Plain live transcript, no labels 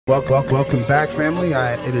Welcome back, family.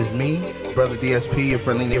 It is me, Brother DSP, your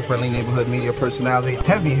friendly neighborhood media personality.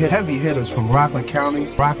 Heavy hitters from Rockland County.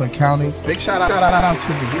 Big shout out to the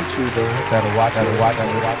YouTubers that are watching.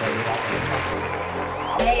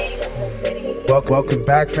 Welcome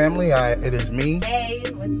back, family. It is me.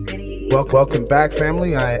 Welcome back,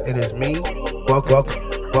 family. It is me. Welcome.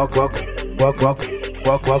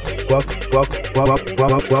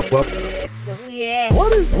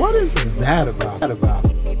 What is that about?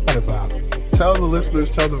 Tell the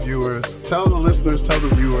listeners, tell the viewers. Of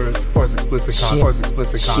course, explicit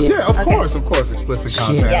content. Yeah, of course, explicit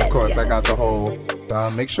content. Yes, of course, yes. I got the whole.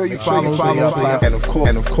 Make sure you follow the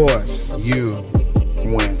and of course, you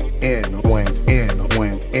went in.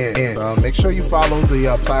 Make sure you follow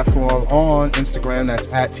the platform on Instagram. That's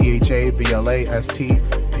at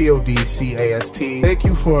THABLASTPODCAST. Thank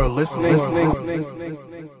you for listening.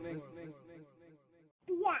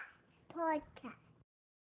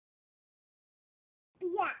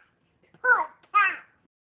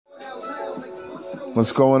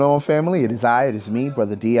 What's going on, family? It is me,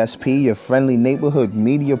 Brother DSP, your friendly neighborhood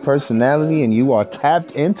media personality, and you are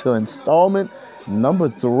tapped into installment number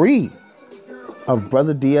 3 of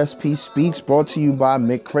Brother DSP Speaks, brought to you by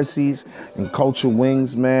Mick Chrissy's and Culture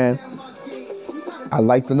Wings, man. I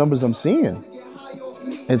like the numbers I'm seeing.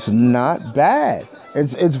 It's not bad.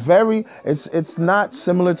 It's not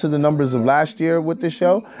similar to the numbers of last year with this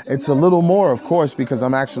show. It's a little more, of course, because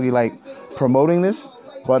I'm actually like promoting this,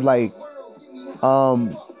 but like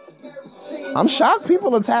I'm shocked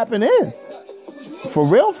people are tapping in. For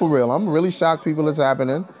real. I'm really shocked people are tapping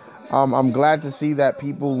in. I'm glad to see that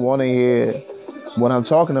people want to hear what I'm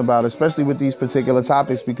talking about, especially with these particular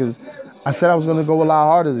topics, because I said I was going to go a lot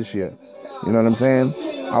harder this year. You know what I'm saying?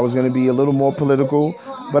 I was going to be a little more political,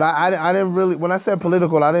 but I didn't really, when I said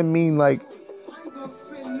political, I didn't mean like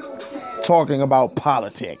talking about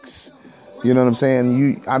politics. You know what I'm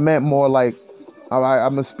saying? I meant more like, I'm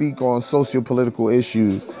going to speak on socio-political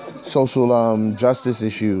issues, social justice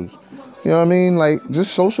issues. You know what I mean? Like,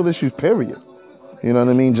 just social issues, period. You know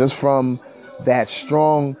what I mean? Just from that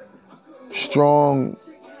strong,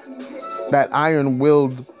 that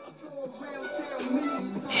iron-willed,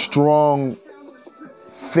 strong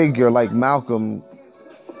figure like Malcolm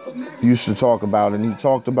used to talk about. And he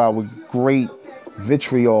talked about with great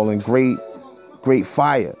vitriol and great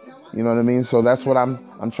fire. You know what I mean? So that's what I'm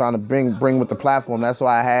trying to bring with the platform. That's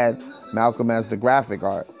why I had Malcolm as the graphic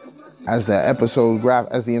art, as the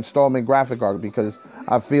as the installment graphic art, because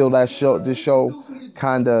I feel that this show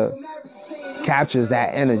kind of captures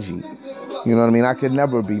that energy. You know what I mean? I could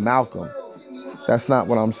never be Malcolm. That's not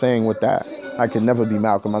what I'm saying with that. I could never be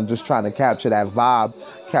Malcolm. I'm just trying to capture that vibe,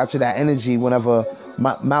 capture that energy. Whenever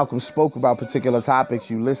Malcolm spoke about particular topics,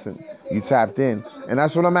 you listened, you tapped in. And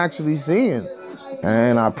that's what I'm actually seeing.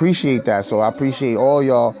 And I appreciate that. So I appreciate all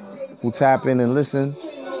y'all who tap in and listen.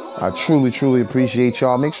 I truly appreciate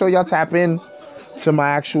y'all. Make sure y'all tap in to my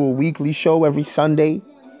actual weekly show every Sunday.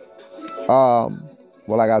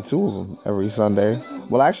 Well, I got 2 of them every Sunday.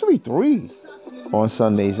 Well, actually 3 on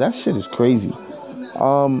Sundays. That shit is crazy.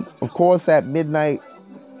 Of course, at midnight,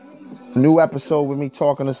 new episode with me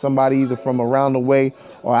talking to somebody either from around the way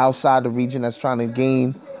or outside the region that's trying to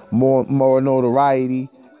gain more notoriety,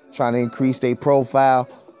 trying to increase their profile.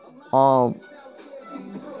 The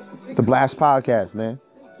Blast Podcast, man.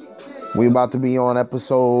 We about to be on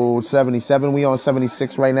episode 77. We on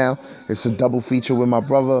 76 right now. It's a double feature with my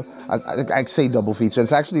brother. I say double feature.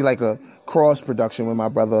 It's actually like a cross production with my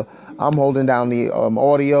brother. I'm holding down the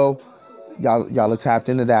audio. Y'all are tapped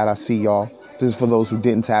into that. I see y'all. This is for those who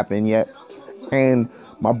didn't tap in yet. And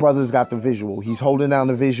my brother's got the visual. He's holding down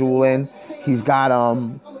the visual end. He's got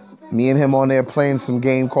me and him on there playing some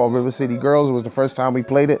game called River City Girls. It was the first time we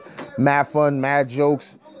played it. Mad fun, mad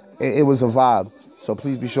jokes. It was a vibe. So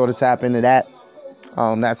please be sure to tap into that.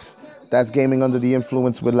 That's Gaming Under the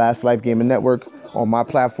Influence with Last Life Gaming Network on my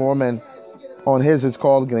platform, and on his it's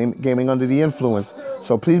called Gaming Under the Influence.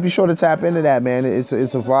 So please be sure to tap into that, man. It's a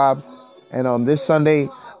vibe. And this Sunday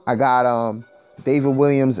I got David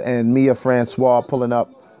Williams and Mia Francois pulling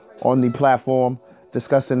up on the platform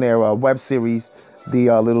discussing their web series,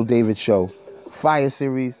 The Little David Show. Fire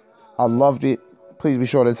series. I loved it. Please be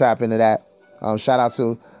sure to tap into that. Shout out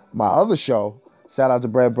to my other show. Shout out to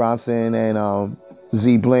Brad Bronson and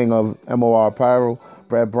Z Bling of MOR Apparel.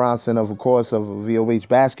 Brad Bronson, of course, of VOH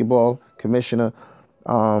Basketball, Commissioner.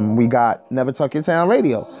 We got Never Tuck Your Town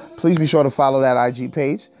Radio. Please be sure to follow that IG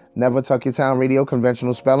page. Never Tuck Your Town Radio,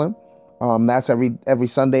 conventional spelling. That's every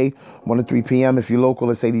Sunday, 1 to 3 p.m. If you're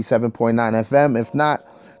local, it's 87.9 FM. If not,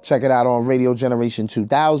 check it out on Radio Generation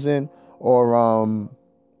 2000 or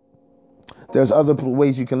There's other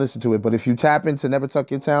ways you can listen to it. But if you tap into Never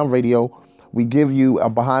Tuck Your Town Radio, we give you a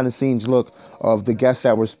behind-the-scenes look of the guests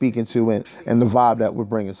that we're speaking to and the vibe that we're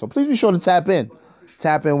bringing. So please be sure to tap in.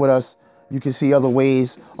 Tap in with us. You can see other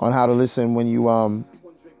ways on how to listen when you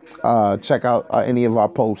check out any of our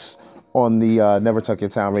posts on the Never Tuck Your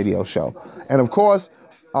Town radio show. And of course,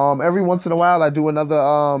 every once in a while, I do another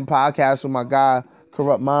podcast with my guy,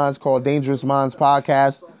 Corrupt Minds, called Dangerous Minds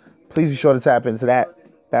Podcast. Please be sure to tap into that.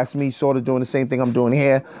 That's me sort of doing the same thing I'm doing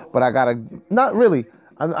here, but I gotta, not really.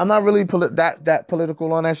 I'm not really that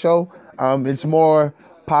political on that show. It's more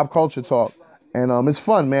pop culture talk. And it's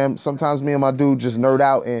fun, man. Sometimes me and my dude just nerd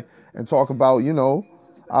out and talk about,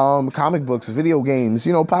 comic books, video games,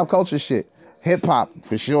 pop culture shit. Hip hop,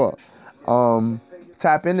 for sure.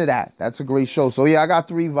 Tap into that. That's a great show. So, yeah, I got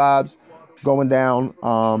 3 vibes going down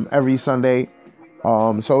every Sunday.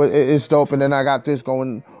 So it's dope. And then I got this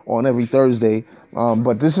going on every Thursday.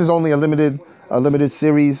 But this is only a limited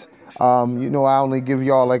series. I only give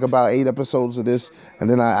y'all like about 8 episodes of this, and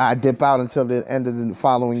then I dip out until the end of the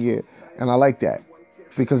following year. And I like that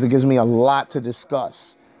because it gives me a lot to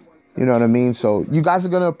discuss. You know what I mean? So you guys are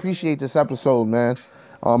gonna appreciate this episode, man.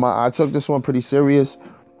 I took this one pretty serious.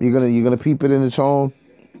 You're gonna peep it in the tone.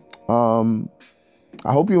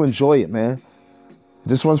 I hope you enjoy it, man.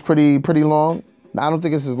 This one's pretty long. I don't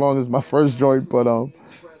think it's as long as my first joint, but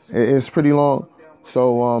it's pretty long.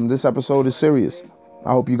 So this episode is serious.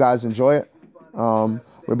 I hope you guys enjoy it.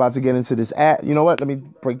 We're about to get into this ad. You know what? Let me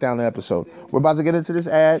break down the episode. We're about to get into this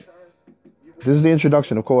ad. This is the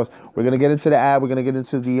introduction, of course. We're going to get into the ad. We're going to get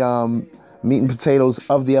into the meat and potatoes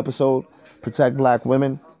of the episode, Protect Black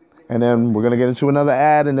Women. And then we're going to get into another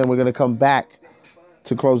ad, and then we're going to come back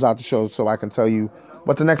to close out the show so I can tell you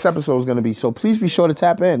what the next episode is going to be. So please be sure to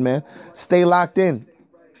tap in, man. Stay locked in.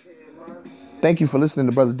 Thank you for listening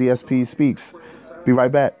to Brother DSP Speaks. Be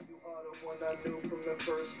right back.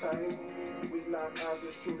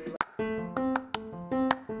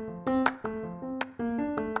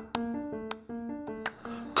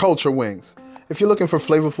 Culture Wings. If you're looking for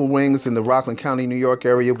flavorful wings in the Rockland County, New York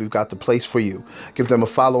area, we've got the place for you. Give them a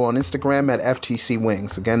follow on Instagram at FTC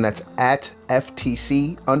Wings. Again, that's at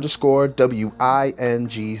FTC_WINGZ.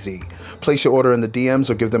 Place your order in the DMs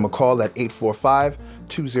or give them a call at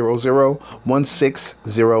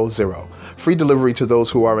 845-200-1600. Free delivery to those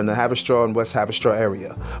who are in the Haverstraw and West Haverstraw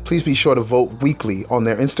area. Please be sure to vote weekly on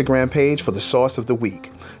their Instagram page for the sauce of the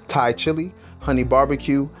week. Thai chili, honey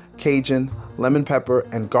barbecue, Cajun, lemon pepper,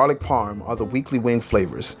 and garlic parm are the weekly wing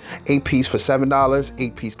flavors. 8-piece for $7,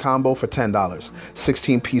 8-piece combo for $10,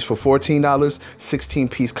 16-piece for $14,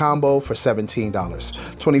 16-piece combo for $17,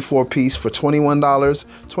 24-piece for $21,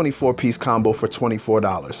 24-piece combo for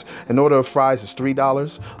 $24. An order of fries is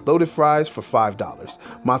 $3, loaded fries for $5.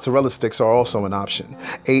 Mozzarella sticks are also an option.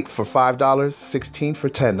 8 for $5, 16 for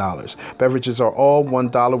 $10. Beverages are all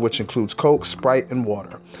 $1, which includes Coke, Sprite, and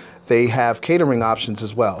water. They have catering options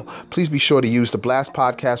as well. Please be sure to use the Blast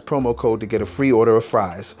Podcast promo code to get a free order of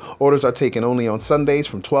fries. Orders are taken only on Sundays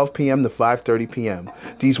from 12 p.m. to 5:30 p.m.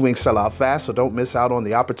 These wings sell out fast, so don't miss out on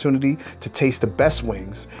the opportunity to taste the best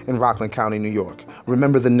wings in Rockland County, New York.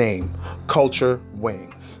 Remember the name, Culture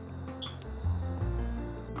Wings.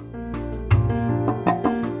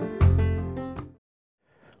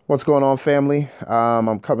 What's going on, family?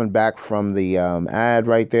 I'm coming back from the ad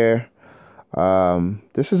right there.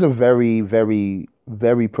 This is a very, very,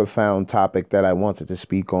 very profound topic that I wanted to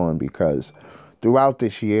speak on because throughout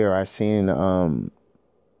this year, I've seen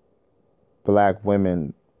Black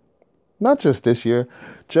women, not just this year,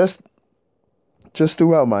 just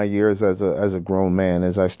throughout my years as a grown man,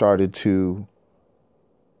 as I started to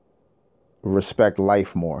respect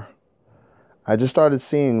life more. I just started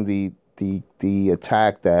seeing the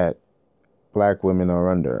attack that Black women are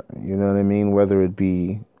under. You know what I mean? Whether it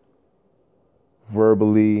be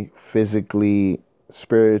verbally, physically,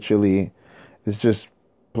 spiritually, it's just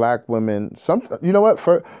Black women. You know what?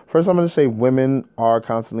 First, I'm going to say women are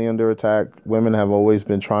constantly under attack. Women have always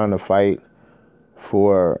been trying to fight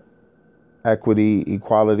for equity,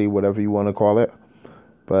 equality, whatever you want to call it.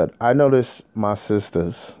 But I notice my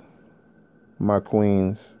sisters, my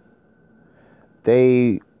queens,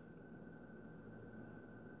 their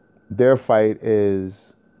fight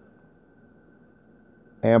is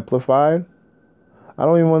amplified. I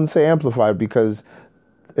don't even want to say amplified because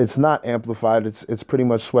it's not amplified. It's pretty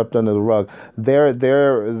much swept under the rug.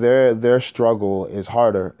 Their struggle is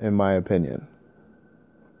harder, in my opinion.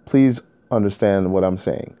 Please understand what I'm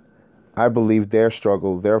saying. I believe their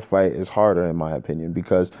struggle, their fight is harder, in my opinion,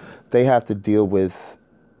 because they have to deal with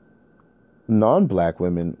non-Black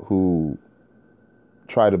women who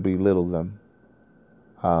try to belittle them.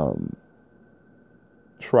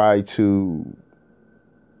 try to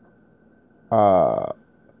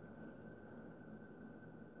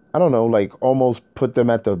I don't know, like almost put them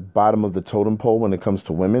at the bottom of the totem pole when it comes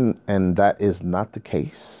to women, and that is not the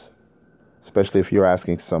case, especially if you're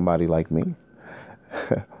asking somebody like me.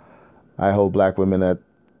 I hold black women at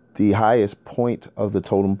the highest point of the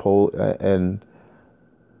totem pole, and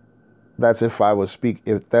that's if I would speak,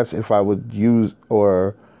 if I would use,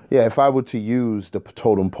 or yeah, if I were to use the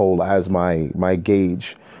totem pole as my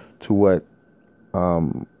gauge to what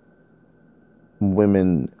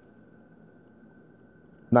women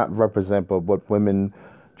not represent, but what women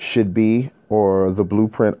should be, or the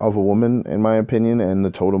blueprint of a woman, in my opinion, and the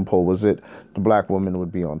totem pole was it, the black woman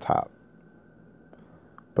would be on top.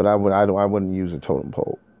 But I wouldn't use a totem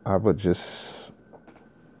pole. I just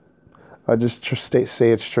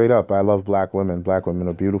say it straight up. I love black women. Black women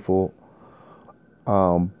are beautiful.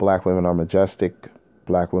 Black women are majestic.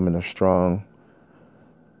 Black women are strong.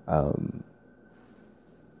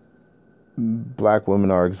 Black women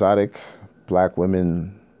are exotic. Black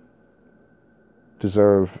women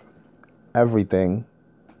deserve everything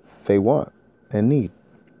they want and need.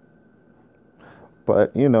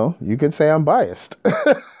 But, you could say I'm biased.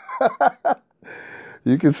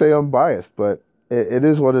 You can say I'm biased, but it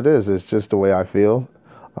is what it is. It's just the way I feel.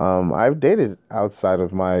 I've dated outside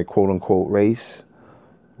of my quote unquote race,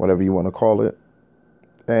 whatever you want to call it.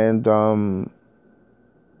 And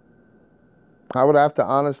I would have to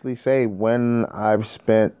honestly say when I've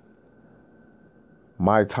spent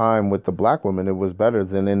my time with the black women, it was better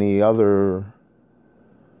than any other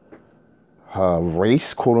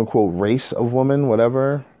race, quote unquote race of women,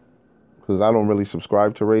 whatever. Because I don't really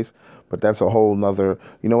subscribe to race. But that's a whole nother,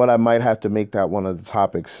 you know what, I might have to make that one of the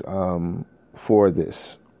topics for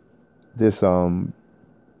this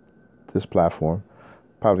platform.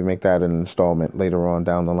 Probably make that an installment later on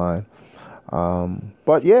down the line.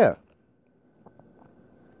 But yeah,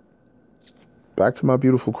 back to my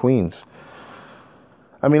beautiful queens.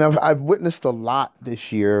 I mean, I've witnessed a lot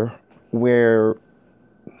this year where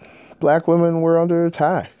black women were under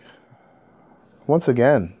attack. Once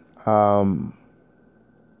again,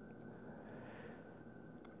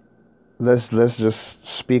 let's just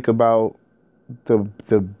speak about the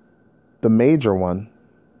major one,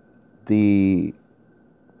 the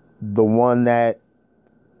one that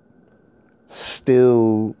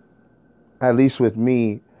still, at least with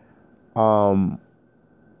me,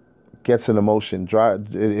 gets an emotion.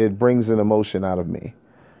 It brings an emotion out of me.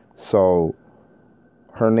 So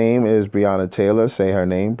her name is Breonna Taylor. Say her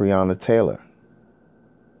name, Breonna Taylor.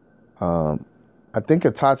 I think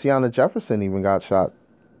Tatiana Jefferson even got shot.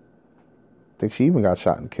 I think she even got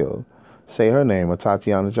shot and killed. Say her name,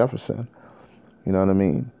 Tatiana Jefferson. You know what I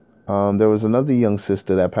mean? There was another young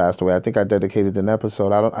sister that passed away. I think I dedicated an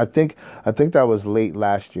episode. I think that was late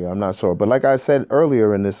last year. I'm not sure, but like I said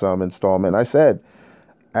earlier in this installment, I said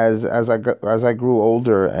as I grew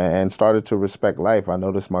older and started to respect life, I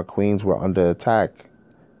noticed my queens were under attack,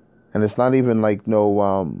 and it's not even like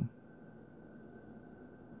no.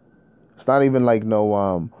 It's not even like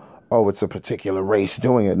no. Oh, it's a particular race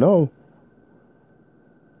doing it. No.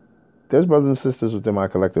 There's brothers and sisters within my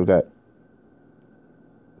collective that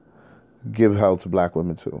give hell to black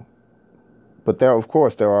women too. But there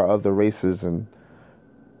are other races and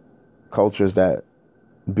cultures that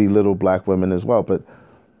belittle black women as well. But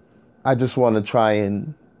I just want to try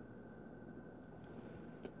and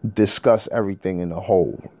discuss everything in a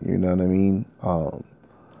whole. You know what I mean? Of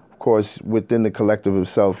course, within the collective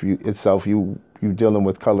itself, you dealing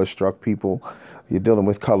with color-struck people. You're dealing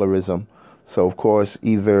with colorism. So, of course,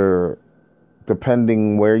 either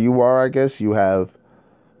depending where you are, I guess, you have,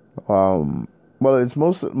 well, it's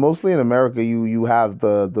mostly in America, you have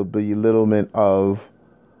the belittlement of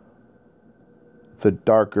the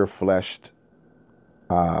darker fleshed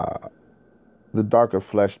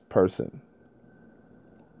person.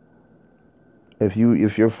 If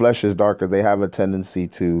your flesh is darker, they have a tendency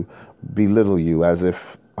to belittle you as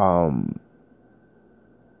if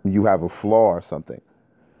you have a flaw or something.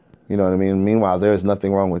 You know what I mean? Meanwhile, there's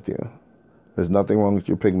nothing wrong with you. There's nothing wrong with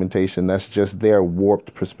your pigmentation. That's just their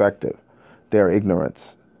warped perspective, their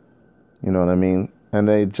ignorance. You know what I mean? And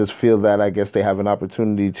they just feel that, I guess, they have an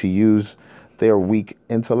opportunity to use their weak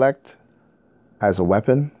intellect as a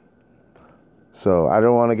weapon. So I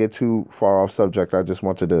don't want to get too far off subject. I just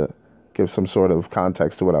wanted to give some sort of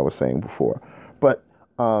context to what I was saying before. But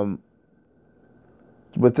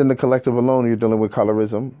within the collective alone, you're dealing with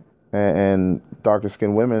colorism. And darker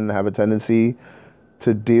skinned women have a tendency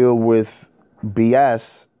to deal with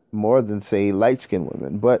BS more than, say, light skinned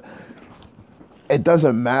women. But it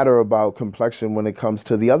doesn't matter about complexion when it comes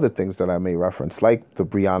to the other things that I may reference, like the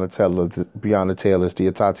Breonna Taylors,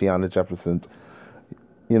 the Tatiana Jeffersons.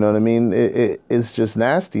 You know what I mean? It's just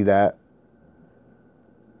nasty that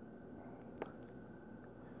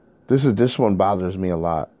this one bothers me a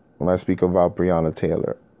lot when I speak about Breonna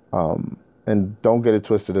Taylor. And don't get it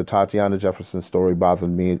twisted, the Tatiana Jefferson story bothered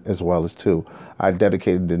me as well as too. I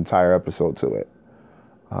dedicated the entire episode to it.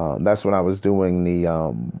 That's when I was doing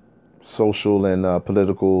the social and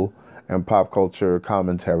political and pop culture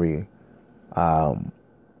commentary on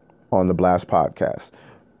the Blast podcast.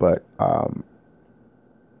 But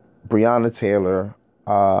Breonna Taylor,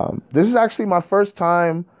 this is actually my first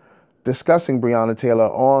time discussing Breonna Taylor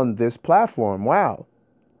on this platform. Wow.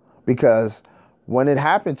 Because when it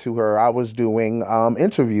happened to her, I was doing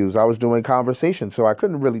interviews. I was doing conversations, so I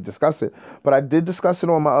couldn't really discuss it. But I did discuss it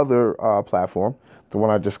on my other platform, the one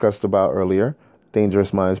I discussed about earlier,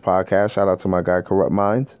 Dangerous Minds podcast. Shout out to my guy, Corrupt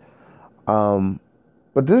Minds. But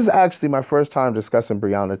this is actually my first time discussing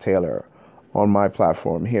Breonna Taylor on my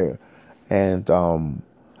platform here. And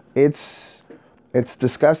it's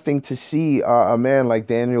disgusting to see a man like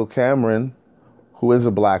Daniel Cameron, who is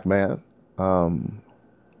a black man,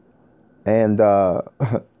 and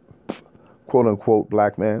quote unquote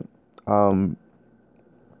black man.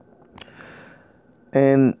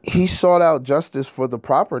 And he sought out justice for the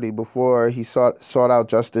property before he sought out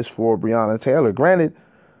justice for Breonna Taylor. Granted,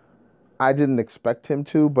 I didn't expect him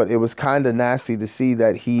to, but it was kind of nasty to see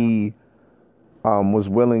that he was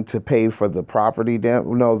willing to pay for the property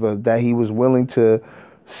that he was willing to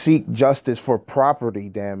seek justice for property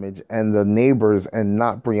damage and the neighbors and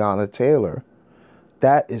not Breonna Taylor.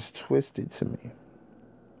 That is twisted to me.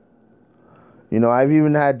 You know, I've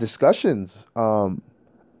even had discussions in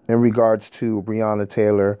regards to Breonna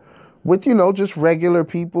Taylor with, you know, just regular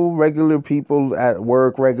people at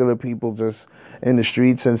work, regular people just in the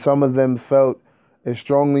streets. And some of them felt as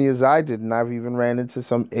strongly as I did. And I've even ran into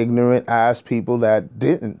some ignorant ass people that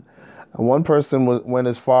didn't. And one person went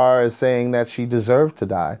as far as saying that she deserved to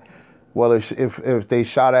die. Well, if they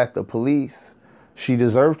shot at the police, she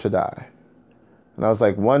deserved to die. And I was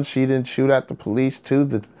like, one, she didn't shoot at the police.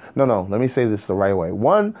 Two, let me say this the right way.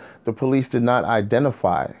 One, the police did not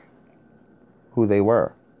identify who they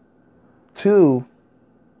were. Two,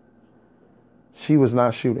 she was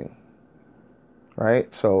not shooting.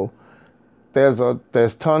 Right? So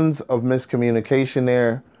there's tons of miscommunication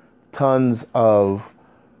there, tons of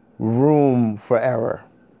room for error.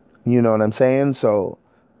 You know what I'm saying? So,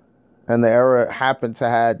 and the error happened to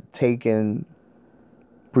had taken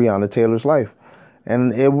Breonna Taylor's life.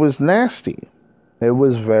 And it was nasty. It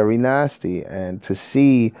was very nasty. And to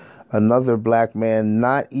see another black man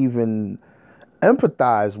not even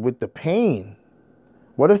empathize with the pain.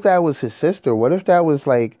 What if that was his sister? What if that was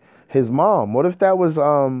like his mom? What if that was,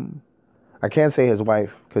 I can't say his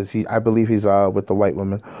wife because I believe he's with the white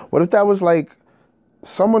woman. What if that was like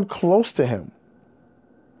someone close to him?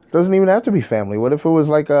 Doesn't even have to be family. What if it was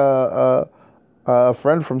like a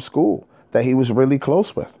friend from school that he was really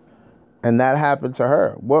close with? And that happened to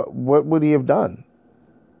her. What would he have done?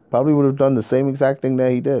 Probably would have done the same exact thing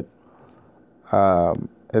that he did.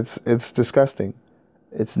 It's disgusting.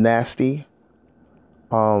 It's nasty.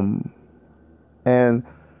 And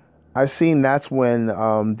I seen that's when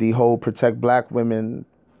the whole protect black women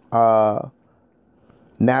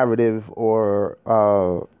narrative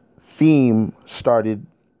or theme started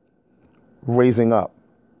raising up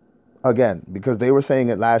again, because they were saying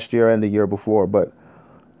it last year and the year before, but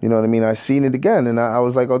you know what I mean? I seen it again, and I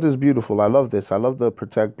was like, oh, this is beautiful. I love this. I love the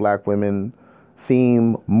protect black women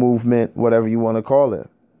theme, movement, whatever you want to call it.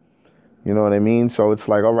 You know what I mean? So it's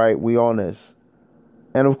like, all right, we on this.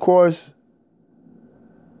 And of course,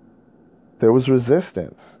 there was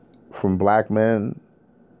resistance from black men,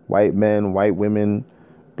 white women,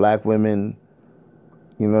 black women.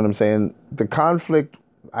 You know what I'm saying? The conflict,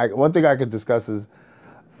 one thing I could discuss is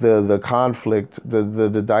the conflict,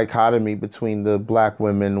 the dichotomy between the black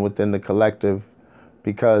women within the collective,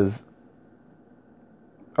 because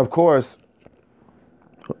of course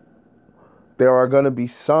there are going to be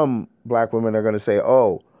some black women that are going to say,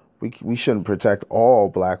 oh, we shouldn't protect all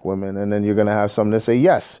black women, and then you're going to have some that say,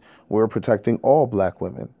 yes, we're protecting all black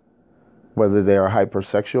women, whether they are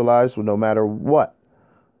hypersexualized, no matter what,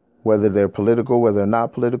 whether they're political, whether they're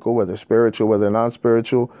not political, whether spiritual, whether they're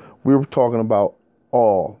non-spiritual. We're talking about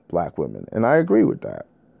all black women. And I agree with that.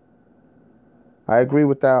 I agree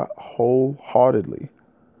with that wholeheartedly.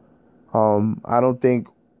 I don't think,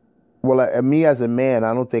 me as a man,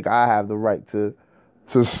 I don't think I have the right to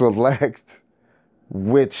select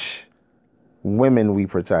which women we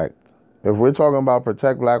protect. If we're talking about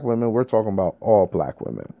protect black women, we're talking about all black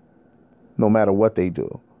women, no matter what they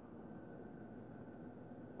do.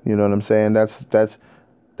 You know what I'm saying?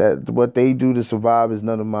 That what they do to survive is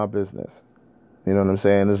none of my business. You know what I'm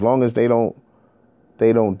saying? As long as they don't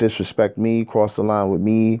disrespect me, cross the line with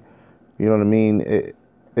me, you know what I mean?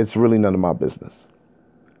 It's really none of my business.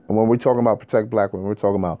 And when we're talking about protect black women, we're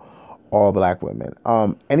talking about all black women.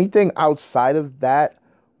 Anything outside of that,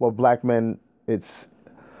 well, black men, it's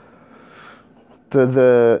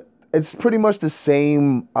it's pretty much the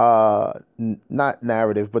same, not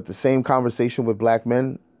narrative, but the same conversation with black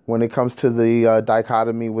men when it comes to the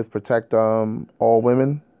dichotomy with protect all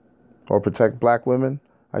women, or protect black women,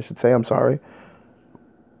 I should say. I'm sorry.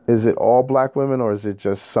 Is it all black women, or is it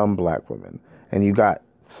just some black women? And you got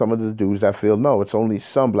some of the dudes that feel, no, it's only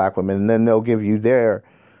some black women. And then they'll give you their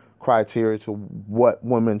criteria to what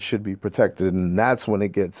women should be protected. And that's when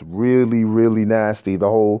it gets really, really nasty. The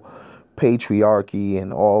whole patriarchy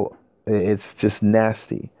and all, it's just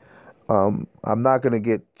nasty. I'm not going to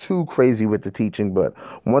get too crazy with the teaching, but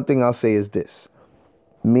one thing I'll say is this.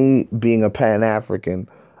 Me being a Pan-African,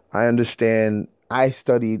 I understand. I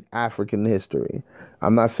studied African history.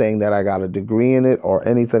 I'm not saying that I got a degree in it or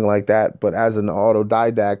anything like that, but as an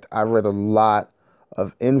autodidact, I read a lot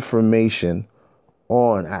of information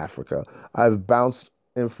on Africa. I've bounced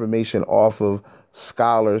information off of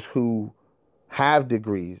scholars who have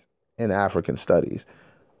degrees in African studies,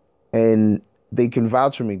 and they can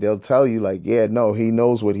vouch for me. They'll tell you, like, yeah, no, he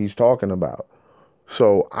knows what he's talking about.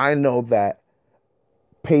 So I know that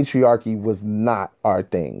patriarchy was not our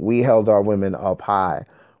thing. We held our women up high.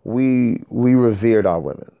 We revered our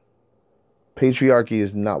women. Patriarchy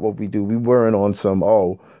is not what we do. We weren't on some,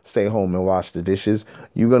 oh, stay home and wash the dishes.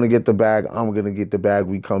 You're going to get the bag. I'm going to get the bag.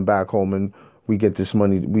 We come back home and we get this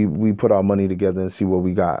money. We put our money together and see what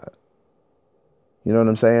we got. You know what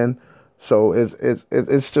I'm saying? So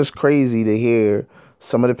it's just crazy to hear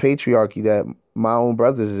some of the patriarchy that my own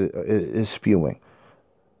brothers is spewing.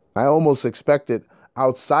 I almost expect it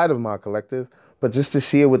outside of my collective, but just to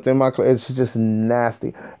see it within my collective, it's just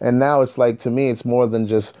nasty. And now it's like, to me, it's more than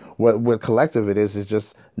just what collective it is. It's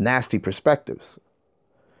just nasty perspectives.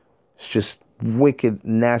 It's just wicked,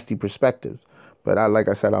 nasty perspectives. But like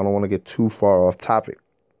I said, I don't want to get too far off topic.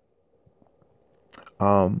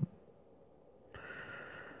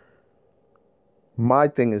 My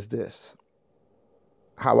thing is this.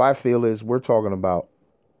 How I feel is we're talking about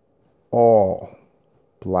all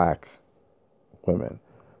black women.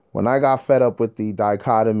 When I got fed up with the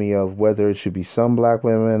dichotomy of whether it should be some black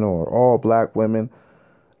women or all black women,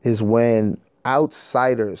 is when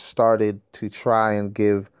outsiders started to try and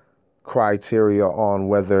give criteria on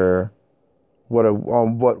what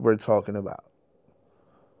we're talking about.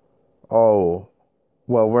 Oh,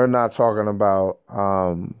 well, we're not talking about,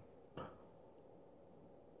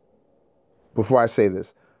 before I say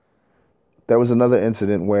this, there was another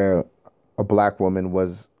incident where a black woman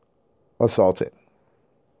was assaulted.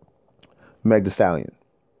 Meg Thee Stallion.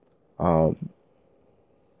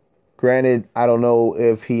 Granted, I don't know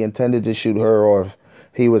if he intended to shoot her or if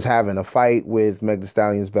he was having a fight with Meg Thee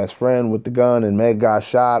Stallion's best friend with the gun and Meg got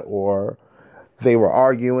shot, or they were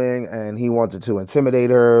arguing and he wanted to intimidate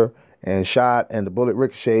her and shot and the bullet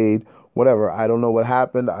ricocheted. Whatever. I don't know what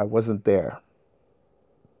happened. I wasn't there.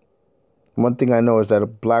 One thing I know is that a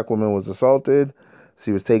black woman was assaulted.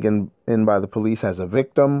 She was taken in by the police as a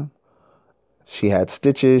victim. She had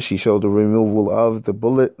stitches. She showed the removal of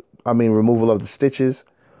the stitches.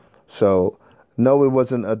 So, no, it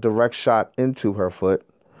wasn't a direct shot into her foot.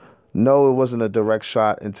 No, it wasn't a direct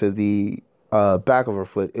shot into the back of her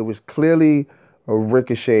foot. It was clearly a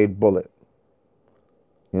ricocheted bullet.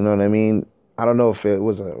 You know what I mean? I don't know if it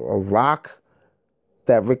was a rock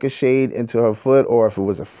that ricocheted into her foot or if it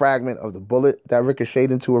was a fragment of the bullet that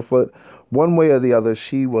ricocheted into her foot. One way or the other,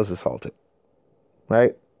 she was assaulted.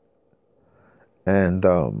 Right? And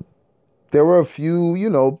there were a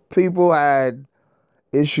few, people had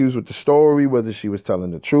issues with the story, whether she was telling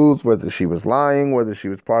the truth, whether she was lying, whether she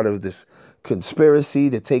was part of this conspiracy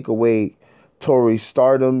to take away Tory's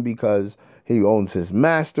stardom because he owns his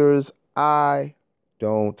masters. I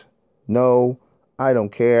don't know. I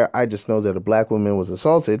don't care. I just know that a black woman was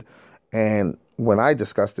assaulted. And when I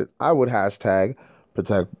discussed it, I would hashtag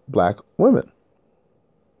protect black women.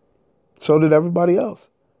 So did everybody else.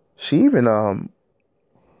 She even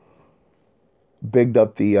bigged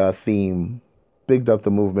up the theme, bigged up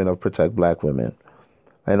the movement of protect black women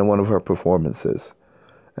in one of her performances.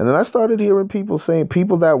 And then I started hearing people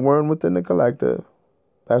that weren't within the collective,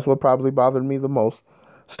 that's what probably bothered me the most,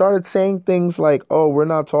 started saying things like, oh, when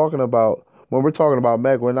we're talking about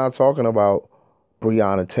Meg, we're not talking about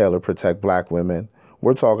Breonna Taylor protect black women.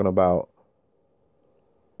 We're talking about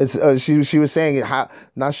it's she was saying it how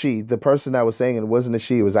not she the person that was saying it wasn't a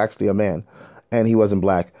she, it was actually a man, and he wasn't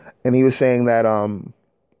black, and he was saying that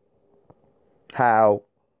how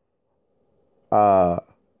uh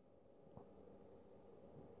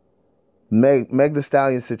Meg the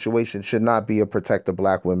Stallion situation should not be a protect the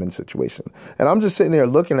black women situation. And I'm just sitting there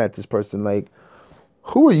looking at this person like,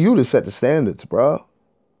 who are you to set the standards, bro?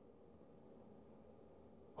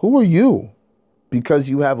 Who are you? Because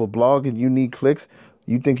you have a blog and you need clicks,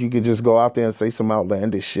 you think you could just go out there and say some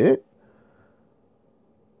outlandish shit?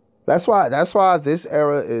 That's why this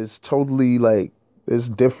era is totally like it's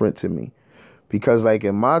different to me. Because like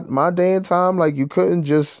in my day and time, like you couldn't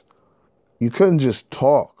just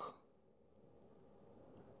talk.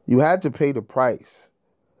 You had to pay the price.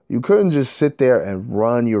 You couldn't just sit there and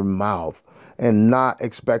run your mouth and not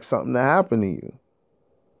expect something to happen to you.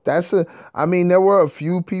 I mean, there were a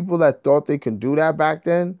few people that thought they could do that back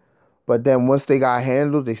then, but then once they got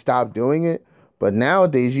handled, they stopped doing it. But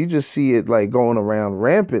nowadays, you just see it like going around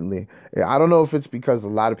rampantly. I don't know if it's because a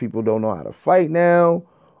lot of people don't know how to fight now,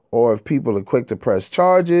 or if people are quick to press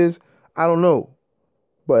charges. I don't know.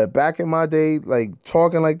 But back in my day, like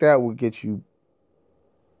talking like that would get you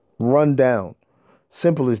run down.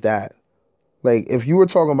 Simple as that. Like if you were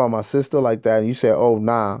talking about my sister like that and you said, oh,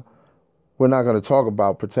 nah, we're not going to talk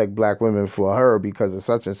about protect black women for her because of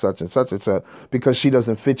such and such and such and such, because she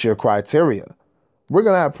doesn't fit your criteria. We're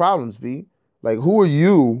going to have problems, B. Like, who are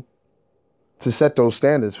you to set those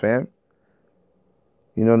standards, fam?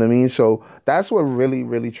 You know what I mean? So that's what really,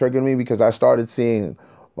 really triggered me, because I started seeing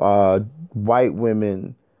white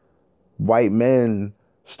women, white men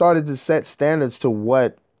started to set standards to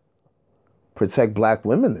what protect black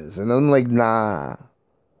women is. And I'm like, nah,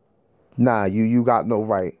 you got no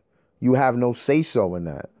right. You have no say-so in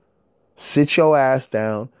that. Sit your ass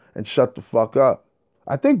down and shut the fuck up.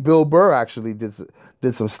 I think Bill Burr actually did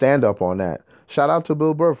some stand-up on that. Shout out to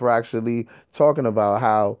Bill Burr for actually talking about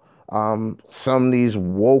how some of these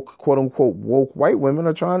woke, quote-unquote, woke white women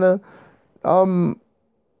are trying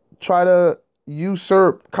to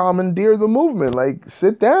usurp, commandeer the movement. Like,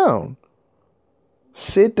 sit down.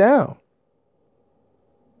 Sit down.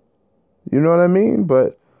 You know what I mean?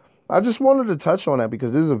 But I just wanted to touch on that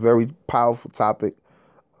because this is a very powerful topic.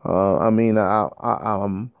 I mean, I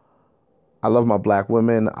love my black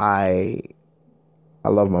women. I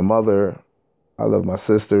love my mother. I love my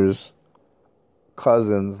sisters,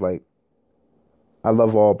 cousins. Like, I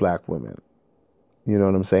love all black women. You know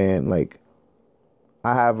what I'm saying? Like,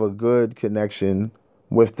 I have a good connection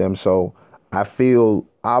with them, so I feel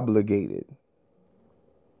obligated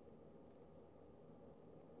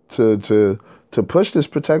to push this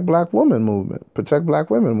protect black women movement.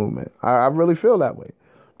 I really feel that way,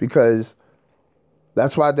 because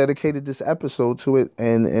that's why I dedicated this episode to it,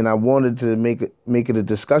 and I wanted to make it a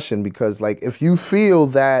discussion, because like if you feel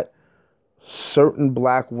that certain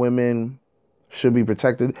black women should be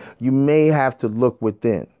protected, you may have to look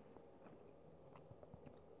within.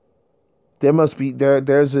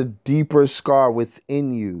 There's a deeper scar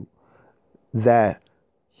within you that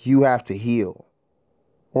you have to heal,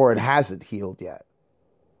 or it hasn't healed yet.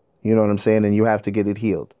 You know what I'm saying? And you have to get it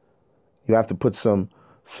healed. You have to put some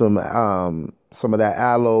of that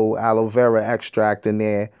aloe vera extract in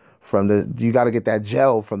there you got to get that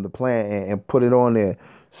gel from the plant and put it on there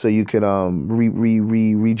so you can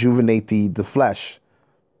rejuvenate the flesh.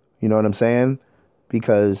 You know what I'm saying?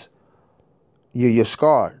 Because you're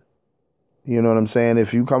scarred. You know what I'm saying?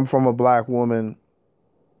 If you come from a black woman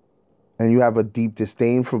and you have a deep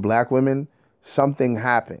disdain for black women, something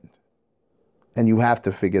happened. And you have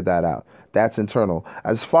to figure that out. That's internal.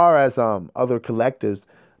 As far as other collectives,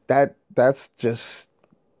 that's just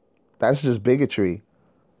bigotry,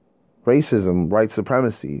 racism, white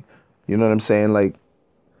supremacy. You know what I'm saying? Like,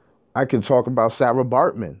 I can talk about Sarah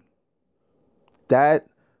Baartman. That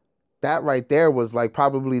right there was like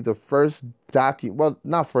probably the first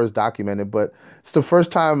not first documented, but it's the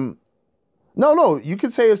first time. No, you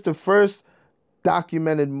could say it's the first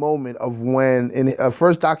documented moment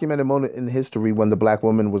first documented moment in history when the black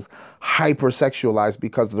woman was hypersexualized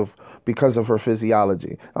because of her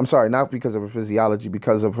physiology. I'm sorry, not because of her physiology,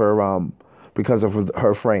 because of her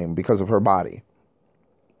frame, because of her body.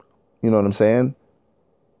 You know what I'm saying?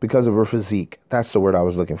 Because of her physique. That's the word I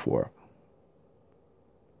was looking for.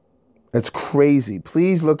 It's crazy.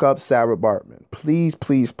 Please look up Sarah Baartman. Please,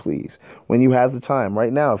 please, please. When you have the time,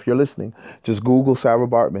 right now, if you're listening, just Google Sarah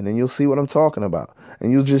Baartman and you'll see what I'm talking about.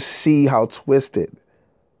 And you'll just see how twisted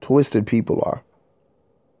people are.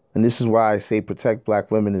 And this is why I say protect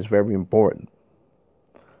black women is very important.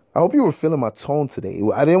 I hope you were feeling my tone today.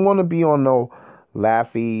 I didn't want to be on no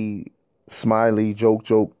laughy, smiley, joke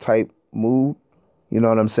type mood. You know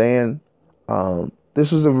what I'm saying?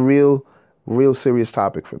 This was a real serious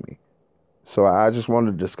topic for me. So I just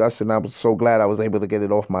wanted to discuss it, and I was so glad I was able to get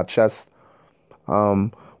it off my chest.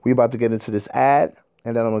 We about to get into this ad,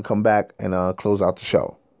 and then I'm going to come back and close out the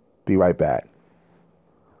show. Be right back.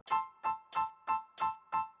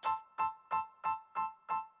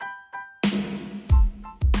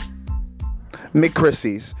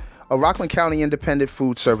 McChrissy's, a Rockland County independent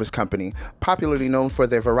food service company, popularly known for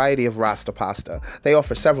their variety of Rasta pasta. They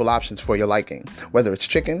offer several options for your liking. Whether it's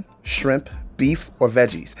chicken, shrimp, beef, or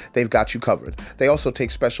veggies, they've got you covered. They also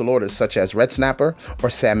take special orders such as red snapper or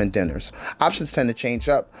salmon dinners. Options tend to change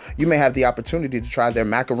up. You may have the opportunity to try their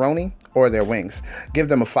macaroni or their wings. Give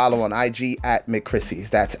them a follow on IG at McChrissy's.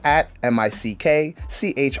 That's at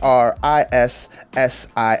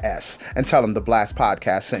MICKCHRISSIS. And tell them the Blast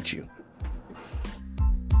Podcast sent you.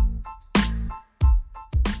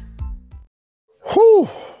 Whew,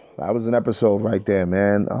 that was an episode right there,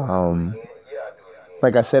 man.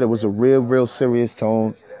 Like I said, it was a real serious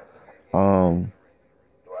tone. I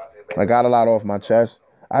got a lot off my chest.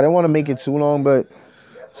 I didn't want to make it too long, but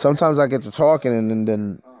sometimes I get to talking and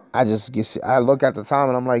then I look at the time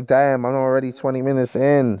and I'm like, damn, I'm already 20 minutes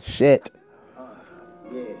in. Shit.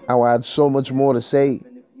 I had so much more to say.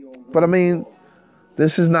 But I mean,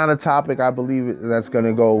 this is not a topic I believe that's going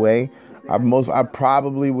to go away. I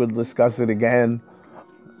probably would discuss it again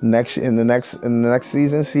in the next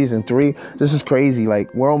season, season 3. This is crazy.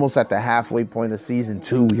 Like, we're almost at the halfway point of season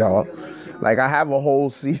 2, y'all. Like, I have a whole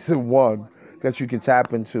season 1 that you can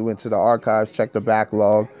tap into the archives, check the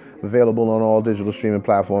backlog, available on all digital streaming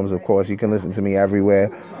platforms. Of course, you can listen to me everywhere.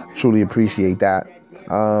 Truly appreciate that.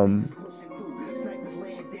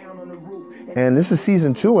 And this is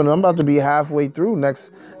season 2, and I'm about to be halfway through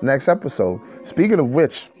next episode. Speaking of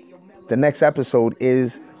which, the next episode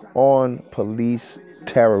is on police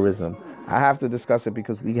terrorism. I have to discuss it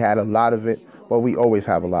because we had a lot of it. Well, we always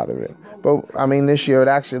have a lot of it. But, I mean, this year it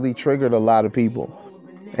actually triggered a lot of people.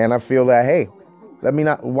 And I feel that, hey,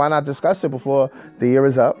 why not discuss it before the year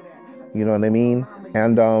is up? You know what I mean?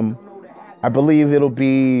 And I believe it'll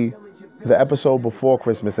be the episode before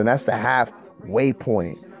Christmas, and that's the halfway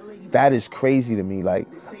point. That is crazy to me. Like,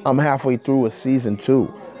 I'm halfway through a season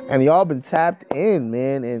 2. And y'all been tapped in,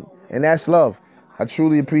 man, and that's love. I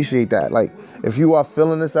truly appreciate that. Like, if you are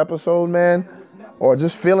feeling this episode, man, or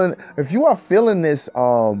just if you are feeling this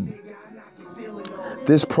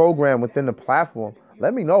this program within the platform,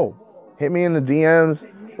 let me know. Hit me in the DMs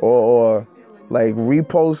or like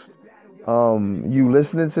repost you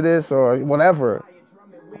listening to this or whatever.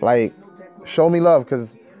 Like, show me love,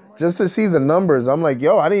 because just to see the numbers, I'm like,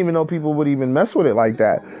 yo, I didn't even know people would even mess with it like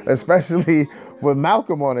that, especially with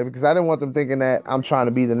Malcolm on it, because I didn't want them thinking that I'm trying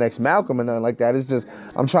to be the next Malcolm and nothing like that. It's just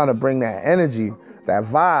I'm trying to bring that energy, that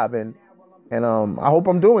vibe, and I hope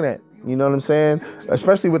I'm doing it. You know what I'm saying?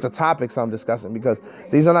 Especially with the topics I'm discussing, because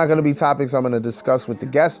these are not going to be topics I'm going to discuss with the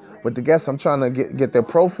guests. With the guests, I'm trying to get their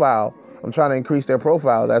profile. I'm trying to increase their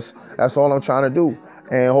profile. That's all I'm trying to do,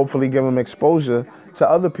 and hopefully give them exposure to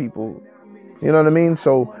other people. You know what I mean?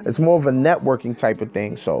 So it's more of a networking type of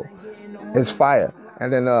thing. So it's fire.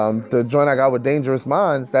 And then the joint I got with Dangerous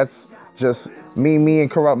Minds, that's just me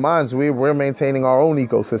and Corrupt Minds. We're maintaining our own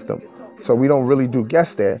ecosystem. So we don't really do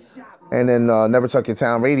guests there. And then Never Tuck Your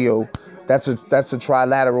Town Radio, that's a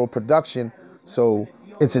trilateral production. So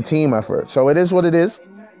it's a team effort. So it is what it is.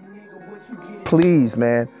 Please,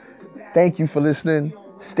 man, thank you for listening.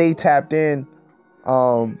 Stay tapped in.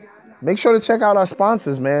 Make sure to check out our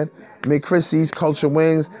sponsors, man. McChrissy's, Culture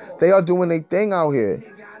Wings. They are doing their thing out here.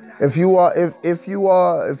 If you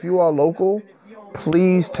are local,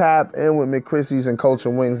 please tap in with McChrissy's and Culture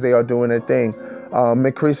Wings. They are doing their thing.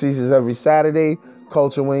 McChrissy's is every Saturday.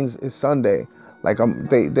 Culture Wings is Sunday. Like,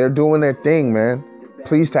 they're doing their thing, man.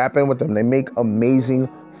 Please tap in with them. They make amazing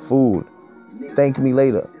food. Thank me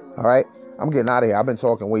later. All right? I'm getting out of here. I've been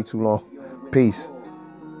talking way too long. Peace.